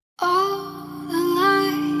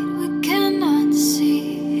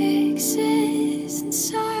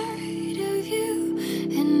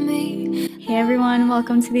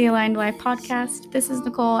welcome to the Aligned Life podcast. This is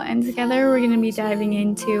Nicole, and together we're going to be diving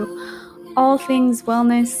into all things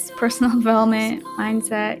wellness, personal development,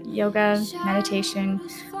 mindset, yoga, meditation,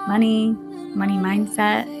 money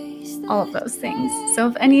mindset, all of those things. So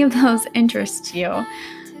if any of those interest you,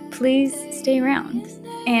 please stay around.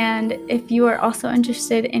 And if you are also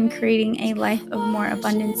interested in creating a life of more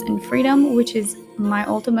abundance and freedom, which is my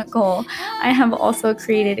ultimate goal, I have also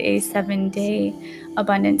created a 7-day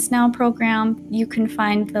Abundance Now program. You can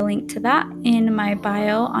find the link to that in my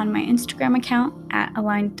bio on my Instagram account at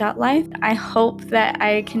aligned.life. I hope that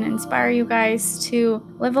I can inspire you guys to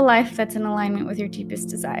live a life that's in alignment with your deepest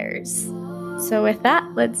desires. So with that,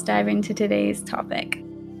 let's dive into today's topic.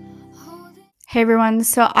 Hey everyone,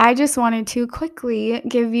 so I just wanted to quickly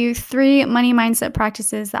give you 3 money mindset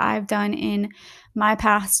practices that I've done in my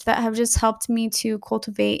past that have just helped me to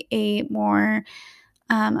cultivate a more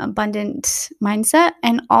abundant mindset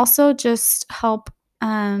and also just help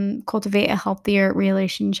cultivate a healthier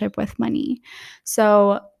relationship with money.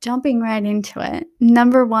 So jumping right into it.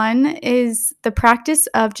 Number 1 is the practice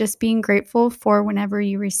of just being grateful for whenever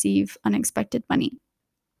you receive unexpected money.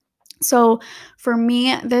 So for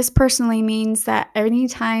me, this personally means that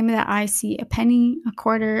anytime that I see a penny, a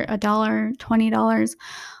quarter, a dollar, $20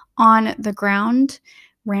 on the ground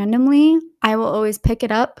randomly, I will always pick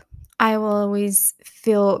it up. I will always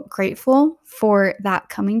feel grateful for that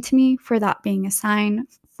coming to me, for that being a sign,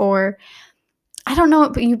 for I don't know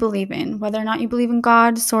what you believe in, whether or not you believe in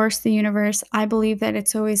God, source, the universe. I believe that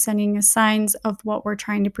it's always sending us signs of what we're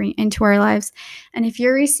trying to bring into our lives. And if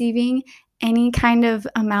you're receiving any kind of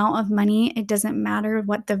amount of money, it doesn't matter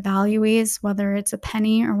what the value is, whether it's a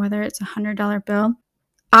penny or whether it's $100 bill.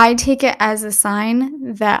 I take it as a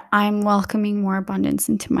sign that I'm welcoming more abundance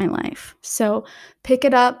into my life. So pick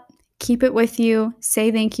it up, keep it with you, say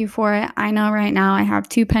thank you for it. I know right now I have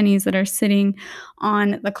 2 pennies that are sitting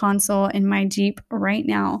on the console in my Jeep right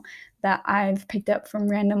now that I've picked up from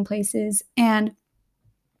random places. And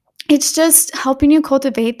it's just helping you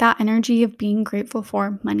cultivate that energy of being grateful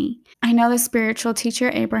for money. I know the spiritual teacher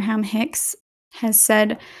Abraham Hicks has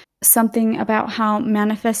said something about how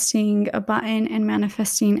manifesting a button and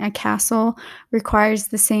manifesting a castle requires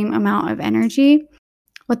the same amount of energy.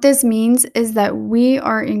 What this means is that we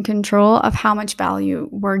are in control of how much value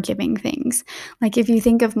we're giving things. Like if you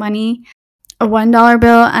think of money, a $1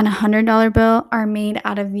 bill and a $100 bill are made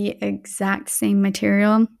out of the exact same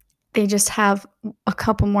material. They just have a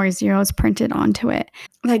couple more zeros printed onto it.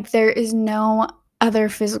 Like there is no other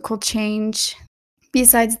physical change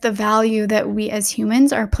besides the value that we as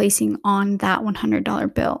humans are placing on that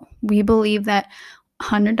 $100 bill. We believe that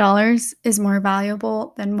 $100 is more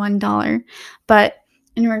valuable than $1. But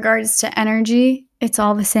in regards to energy, it's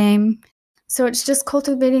all the same. So it's just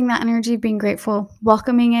cultivating that energy, being grateful,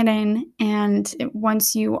 welcoming it in. And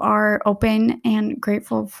once you are open and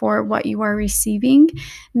grateful for what you are receiving,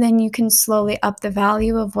 then you can slowly up the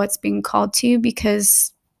value of what's being called to you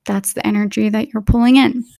because that's the energy that you're pulling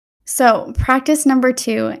in. So practice number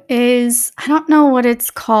 2 is, I don't know what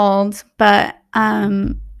it's called, but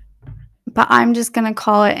I'm just going to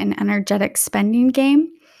call it an energetic spending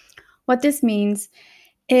game. What this means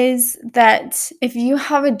is that if you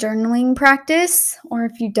have a journaling practice or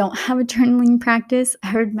if you don't have a journaling practice,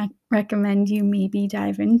 I would recommend you maybe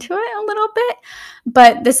dive into it a little bit.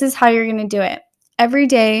 But this is how you're going to do it. Every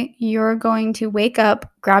day, you're going to wake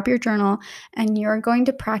up, grab your journal, and you're going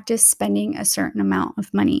to practice spending a certain amount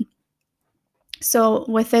of money. So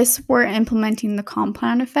with this, we're implementing the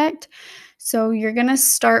compound effect. So you're going to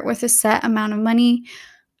start with a set amount of money.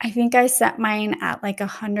 I think I set mine at like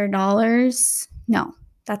 $100. No,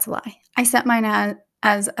 that's a lie. I set mine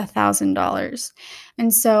as $1,000.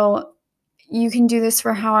 And so you can do this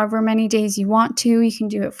for however many days you want to. You can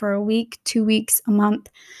do it for a week, 2 weeks, a month.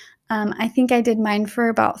 I think I did mine for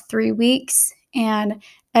about 3 weeks. And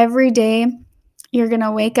every day you're going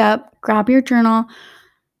to wake up, grab your journal,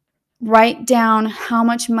 write down how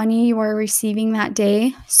much money you are receiving that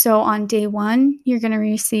day. So on day 1, you're going to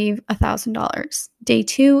receive $1,000. Day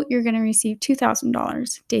 2, you're going to receive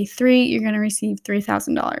 $2,000. Day 3, you're going to receive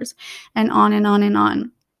 $3,000, and on and on and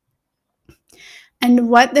on. And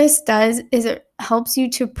what this does is it helps you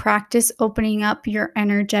to practice opening up your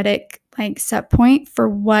energetic set point for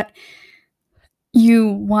what you,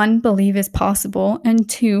 1, believe is possible, and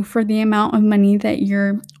 2, for the amount of money that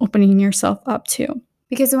you're opening yourself up to.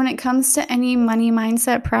 Because when it comes to any money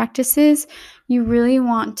mindset practices, you really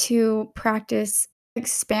want to practice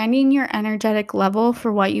expanding your energetic level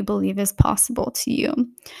for what you believe is possible to you.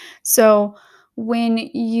 So when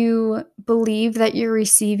you believe that you're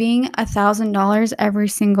receiving $1,000 every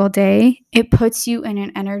single day, it puts you in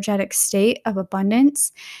an energetic state of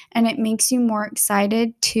abundance, and it makes you more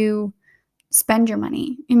excited to spend your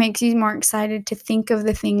money. It makes you more excited to think of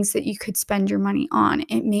the things that you could spend your money on.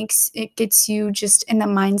 It gets you just in the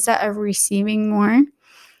mindset of receiving more,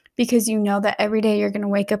 because you know that every day you're going to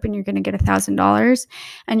wake up and you're going to get $1,000,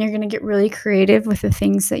 and you're going to get really creative with the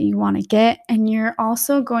things that you want to get. And you're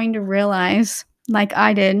also going to realize, like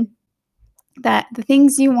I did, that the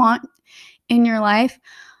things you want in your life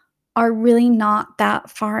are really not that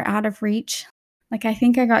far out of reach. Like, I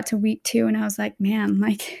think I got to week 2 and I was like, man,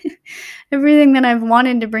 like everything that I've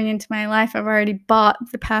wanted to bring into my life, I've already bought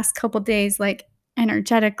the past couple days, like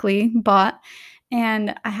energetically bought.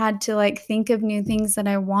 And I had to like think of new things that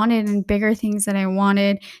I wanted and bigger things that I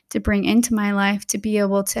wanted to bring into my life to be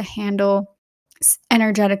able to handle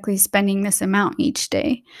energetically spending this amount each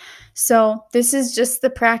day. So this is just the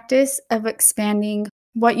practice of expanding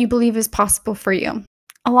what you believe is possible for you.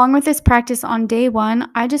 Along with this practice, on day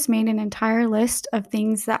 1, I just made an entire list of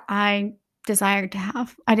things that I desired to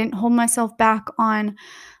have. I didn't hold myself back on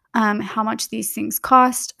how much these things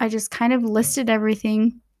cost. I just kind of listed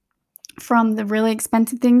everything, from the really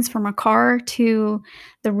expensive things, from a car, to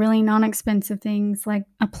the really non-expensive things like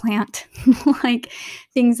a plant, like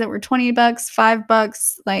things that were $20,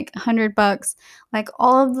 $5, like $100, like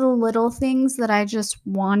all of the little things that I just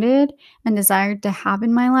wanted and desired to have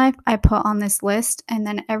in my life, I put on this list. And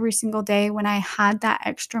then every single day when I had that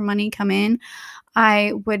extra money come in,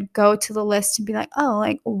 I would go to the list and be like, oh,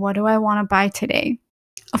 like, what do I want to buy today?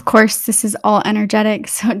 Of course, this is all energetic,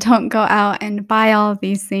 so don't go out and buy all of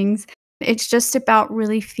these things. It's just about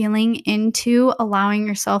really feeling into allowing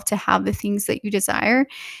yourself to have the things that you desire,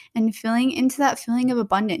 and feeling into that feeling of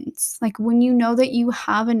abundance. Like, when you know that you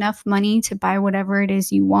have enough money to buy whatever it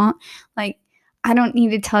is you want, like, I don't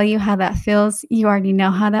need to tell you how that feels. You already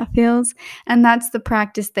know how that feels. And that's the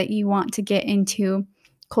practice that you want to get into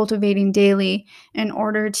cultivating daily, in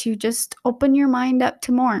order to just open your mind up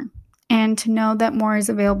to more, and to know that more is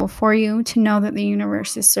available for you, to know that the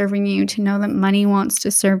universe is serving you, to know that money wants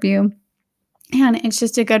to serve you. And it's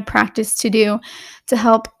just a good practice to do to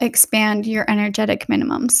help expand your energetic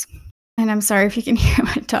minimums. And I'm sorry if you can hear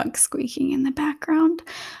my dog squeaking in the background.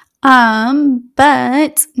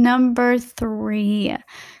 But number 3.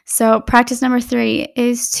 So practice number 3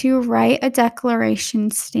 is to write a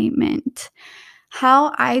declaration statement.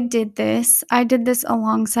 How I did this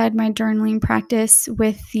alongside my journaling practice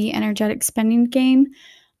with the energetic spending game.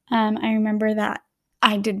 I remember that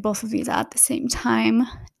I did both of these at the same time.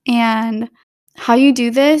 And how you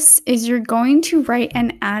do this is you're going to write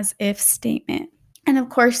an as-if statement. And of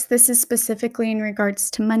course, this is specifically in regards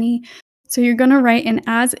to money. So you're going to write an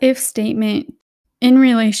as-if statement in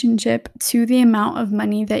relationship to the amount of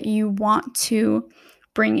money that you want to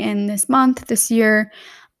bring in this month, this year,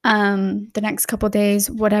 the next couple days,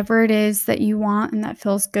 whatever it is that you want and that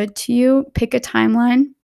feels good to you. Pick a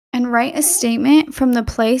timeline and write a statement from the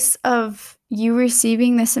place of you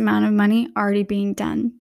receiving this amount of money already being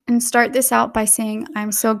done. And start this out by saying,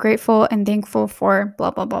 I'm so grateful and thankful for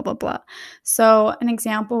blah, blah, blah, blah, blah. So an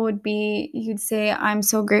example would be, you'd say, I'm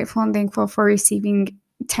so grateful and thankful for receiving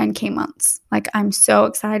 10K months. Like, I'm so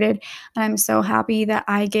excited and I'm so happy that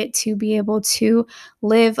I get to be able to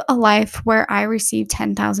live a life where I receive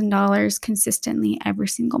 $10,000 consistently every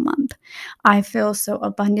single month. I feel so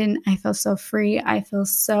abundant. I feel so free. I feel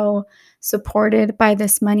so supported by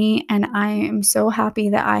this money. And I am so happy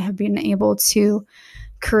that I have been able to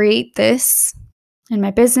create this in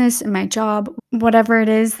my business, in my job, whatever it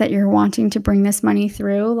is that you're wanting to bring this money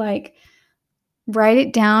through. Like, write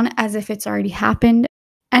it down as if it's already happened,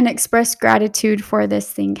 and express gratitude for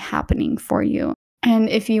this thing happening for you. And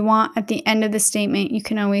if you want, at the end of the statement, you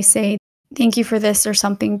can always say, thank you for this, or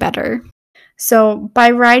something better. So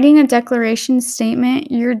by writing a declaration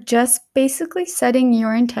statement, you're just basically setting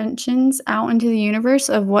your intentions out into the universe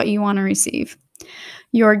of what you want to receive.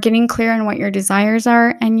 You're getting clear on what your desires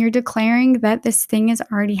are, and you're declaring that this thing has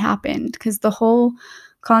already happened, because the whole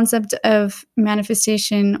concept of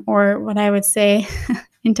manifestation, or what I would say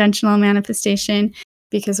intentional manifestation,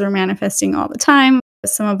 because we're manifesting all the time,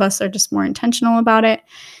 some of us are just more intentional about it,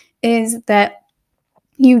 is that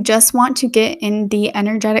you just want to get in the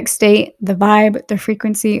energetic state, the vibe, the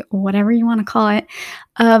frequency, whatever you want to call it,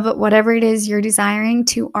 of whatever it is you're desiring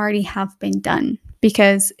to already have been done.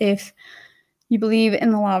 Because if you believe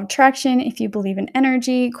in the law of attraction, if you believe in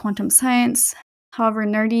energy, quantum science, however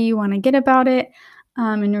nerdy you want to get about it,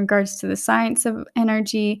 in regards to the science of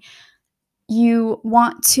energy, you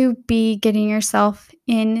want to be getting yourself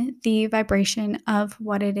in the vibration of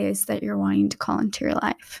what it is that you're wanting to call into your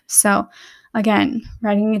life. So again,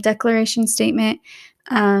 writing a declaration statement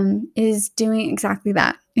is doing exactly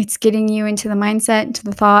that. It's getting you into the mindset, into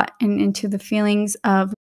the thought, and into the feelings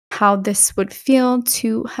of how this would feel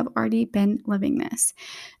to have already been living this.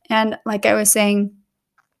 And like I was saying,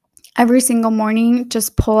 every single morning,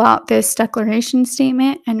 just pull out this declaration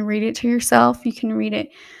statement and read it to yourself. You can read it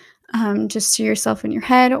just to yourself in your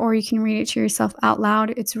head, or you can read it to yourself out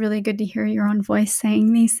loud. It's really good to hear your own voice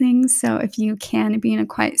saying these things. So if you can be in a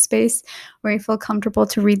quiet space where you feel comfortable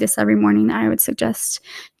to read this every morning, I would suggest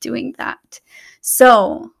doing that.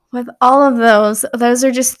 So with all of those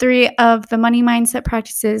are just 3 of the money mindset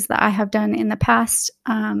practices that I have done in the past,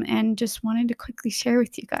 and just wanted to quickly share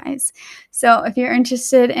with you guys. So if you're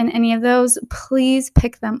interested in any of those, please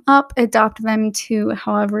pick them up, adopt them to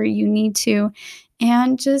however you need to,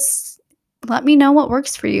 and just let me know what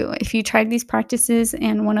works for you. If you tried these practices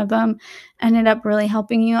and one of them ended up really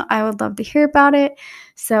helping you, I would love to hear about it.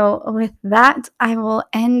 So with that, I will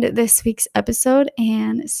end this week's episode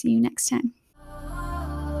and see you next time.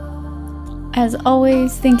 As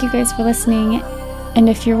always, thank you guys for listening. And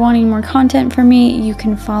if you're wanting more content from me, you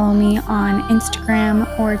can follow me on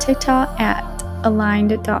Instagram or TikTok at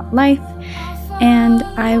aligned.life. And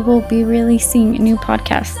I will be releasing new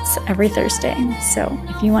podcasts every Thursday. So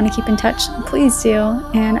if you want to keep in touch, please do.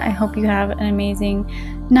 And I hope you have an amazing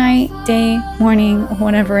night, day, morning,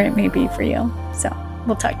 whatever it may be for you. So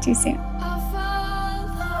we'll talk to you soon.